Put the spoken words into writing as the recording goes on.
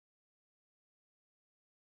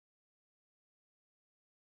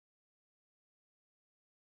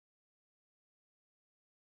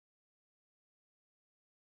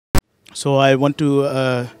So I want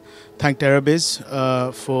to thank Terrabiz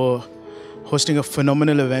for hosting a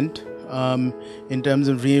phenomenal event in terms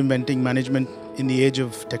of reinventing management in the age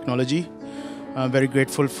of technology. I'm very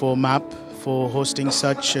grateful for MAP for hosting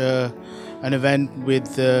such an event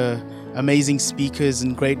with amazing speakers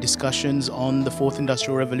and great discussions on the fourth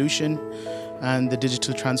industrial revolution and the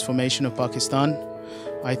digital transformation of Pakistan.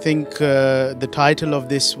 I think the title of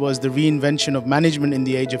this was the reinvention of management in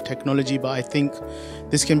the age of technology, but I think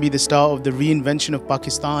this can be the start of the reinvention of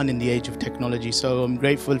Pakistan in the age of technology. So I'm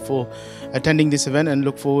grateful for attending this event and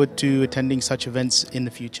look forward to attending such events in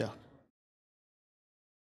the future.